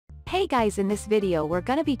Hey guys, in this video we're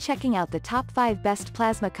gonna be checking out the top 5 best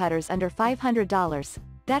plasma cutters under $500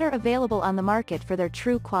 that are available on the market for their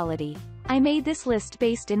true quality. I made this list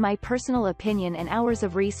based in my personal opinion and hours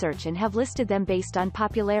of research and have listed them based on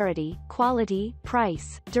popularity, quality,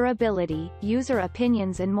 price, durability, user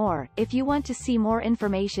opinions and more. If you want to see more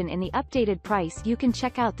information in the updated price, you can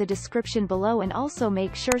check out the description below and also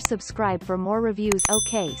make sure subscribe for more reviews.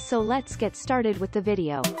 Okay, so let's get started with the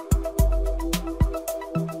video.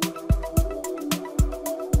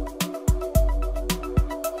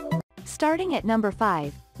 Starting at number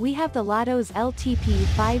 5, we have the Lotos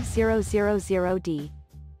LTP5000D.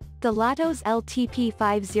 The Lotos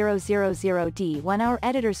LTP5000D won our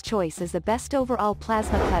editor's choice as the best overall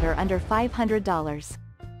plasma cutter under $500.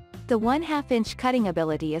 The 1/2-inch cutting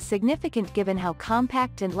ability is significant given how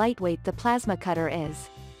compact and lightweight the plasma cutter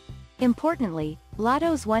is. Importantly,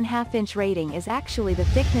 Lotos' 1/2-inch rating is actually the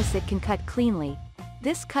thickness it can cut cleanly.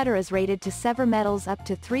 This cutter is rated to sever metals up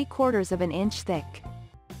to 3/4 of an inch thick.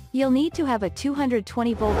 You'll need to have a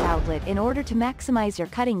 220-volt outlet in order to maximize your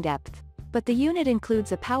cutting depth, but the unit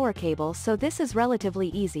includes a power cable, so this is relatively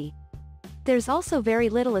easy. There's also very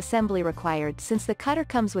little assembly required since the cutter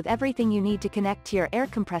comes with everything you need to connect to your air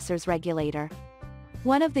compressor's regulator.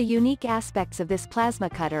 One of the unique aspects of this plasma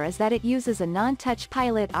cutter is that it uses a non-touch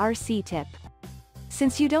pilot RC tip.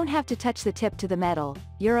 Since you don't have to touch the tip to the metal,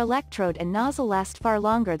 your electrode and nozzle last far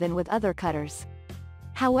longer than with other cutters.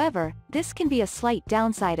 However, this can be a slight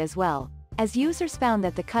downside as well, as users found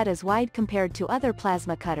that the cut is wide compared to other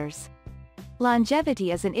plasma cutters.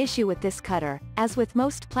 Longevity is an issue with this cutter, as with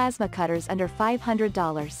most plasma cutters under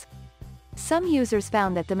 $500. Some users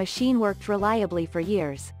found that the machine worked reliably for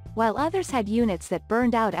years, while others had units that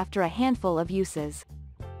burned out after a handful of uses.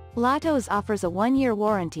 Lotos offers a 1-year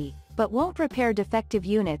warranty, but won't repair defective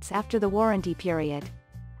units after the warranty period.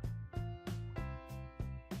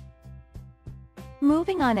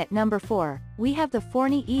 Moving on at number 4, we have the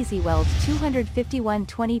Forney Easyweld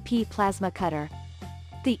 25120p plasma cutter.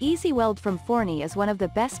 The Easyweld from Forney is one of the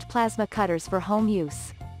best plasma cutters for home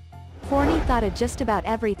use. Forney thought of just about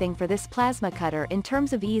everything for this plasma cutter in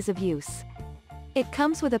terms of ease of use. It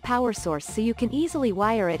comes with a power source so you can easily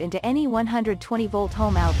wire it into any 120-volt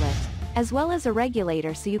home outlet, as well as a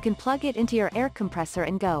regulator so you can plug it into your air compressor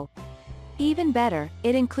and go. Even better,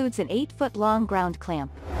 it includes an 8-foot-long ground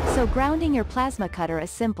clamp, so grounding your plasma cutter is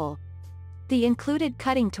simple. The included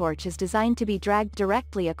cutting torch is designed to be dragged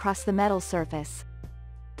directly across the metal surface.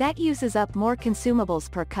 That uses up more consumables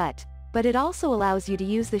per cut, but it also allows you to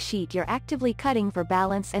use the sheet you're actively cutting for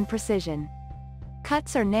balance and precision.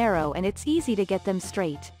 Cuts are narrow and it's easy to get them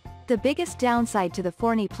straight. The biggest downside to the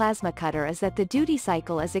Forney plasma cutter is that the duty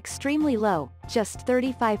cycle is extremely low, just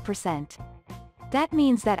 35%. That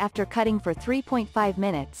means that after cutting for 3.5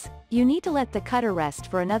 minutes, you need to let the cutter rest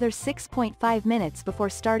for another 6.5 minutes before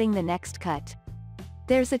starting the next cut.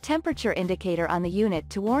 There's a temperature indicator on the unit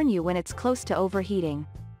to warn you when it's close to overheating.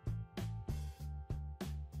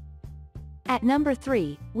 At number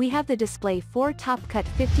 3, we have the Display 4 Topcut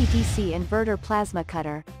 50 DC Inverter Plasma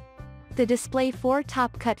Cutter. The Display 4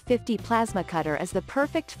 Topcut 50 Plasma Cutter is the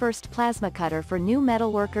perfect first plasma cutter for new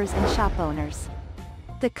metalworkers and shop owners.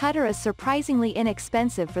 The cutter is surprisingly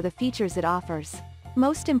inexpensive for the features it offers.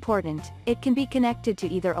 Most important, it can be connected to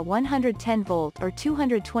either a 110-volt or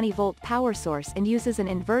 220-volt power source and uses an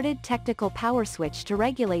inverted technical power switch to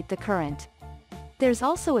regulate the current. There's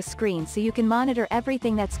also a screen so you can monitor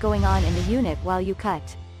everything that's going on in the unit while you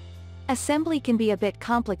cut. Assembly can be a bit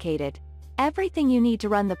complicated. Everything you need to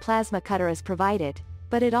run the plasma cutter is provided,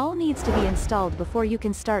 but it all needs to be installed before you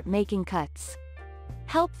can start making cuts.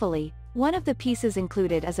 Helpfully, one of the pieces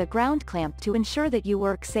included is a ground clamp to ensure that you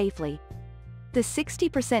work safely. The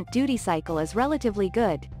 60% duty cycle is relatively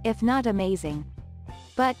good, if not amazing.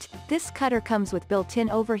 But, this cutter comes with built-in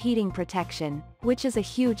overheating protection, which is a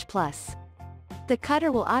huge plus. The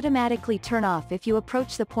cutter will automatically turn off if you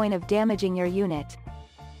approach the point of damaging your unit.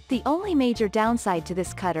 The only major downside to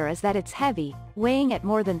this cutter is that it's heavy, weighing at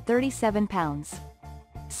more than 37 pounds.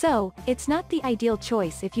 So, it's not the ideal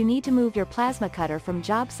choice if you need to move your plasma cutter from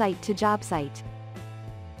job site to job site.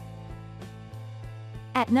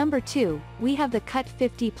 At number 2, we have the Cut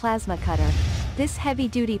 50 Plasma Cutter. This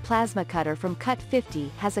heavy-duty plasma cutter from Cut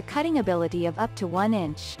 50 has a cutting ability of up to 1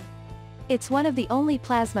 inch. It's one of the only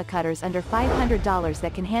plasma cutters under $500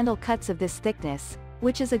 that can handle cuts of this thickness,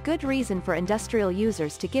 which is a good reason for industrial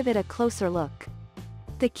users to give it a closer look.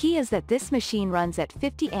 The key is that this machine runs at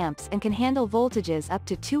 50 amps and can handle voltages up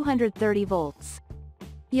to 230 volts.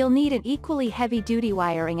 You'll need an equally heavy-duty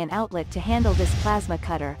wiring and outlet to handle this plasma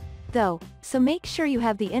cutter, though, so make sure you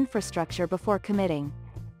have the infrastructure before committing.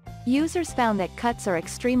 Users found that cuts are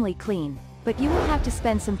extremely clean, but you will have to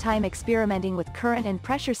spend some time experimenting with current and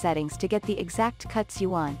pressure settings to get the exact cuts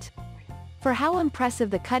you want. For how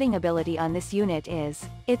impressive the cutting ability on this unit is,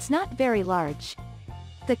 it's not very large.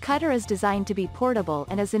 The cutter is designed to be portable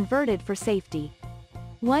and is inverted for safety.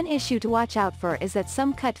 One issue to watch out for is that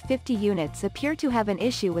some Cut 50 units appear to have an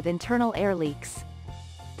issue with internal air leaks.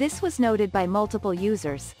 This was noted by multiple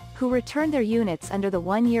users, who returned their units under the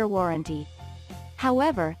 1-year warranty.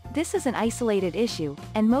 However, this is an isolated issue,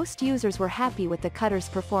 and most users were happy with the cutter's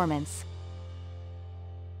performance.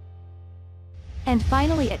 And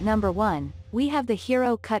finally at number 1, we have the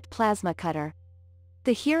HeroCut Plasma Cutter.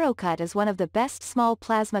 The HeroCut is one of the best small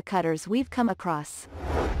plasma cutters we've come across.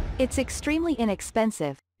 It's extremely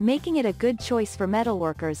inexpensive, making it a good choice for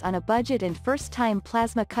metalworkers on a budget and first-time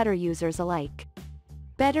plasma cutter users alike.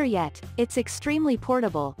 Better yet, it's extremely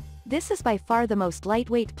portable. This is by far the most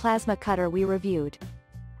lightweight plasma cutter we reviewed.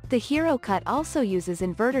 The HeroCut also uses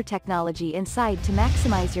inverter technology inside to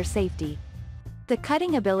maximize your safety. The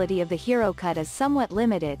cutting ability of the HeroCut is somewhat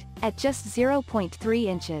limited, at just 0.3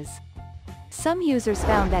 inches. Some users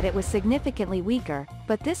found that it was significantly weaker,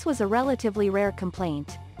 but this was a relatively rare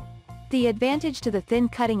complaint. The advantage to the thin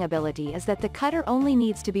cutting ability is that the cutter only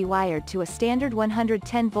needs to be wired to a standard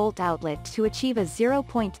 110-volt outlet to achieve a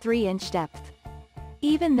 0.3-inch depth.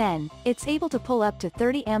 Even then, it's able to pull up to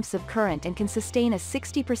 30 amps of current and can sustain a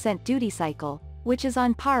 60% duty cycle, which is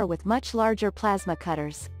on par with much larger plasma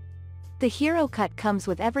cutters. The HeroCut comes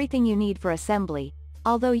with everything you need for assembly,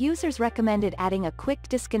 although users recommended adding a quick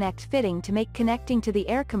disconnect fitting to make connecting to the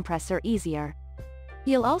air compressor easier.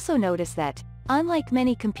 You'll also notice that, unlike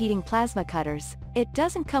many competing plasma cutters, it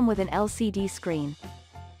doesn't come with an LCD screen.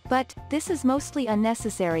 But, this is mostly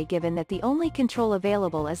unnecessary given that the only control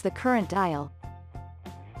available is the current dial.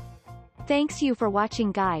 Thanks you for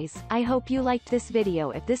watching guys, I hope you liked this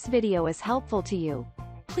video. If this video is helpful to you,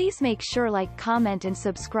 please make sure like, comment and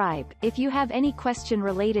subscribe. If you have any question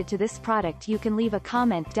related to this product you can leave a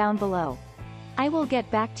comment down below. I will get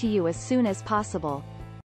back to you as soon as possible.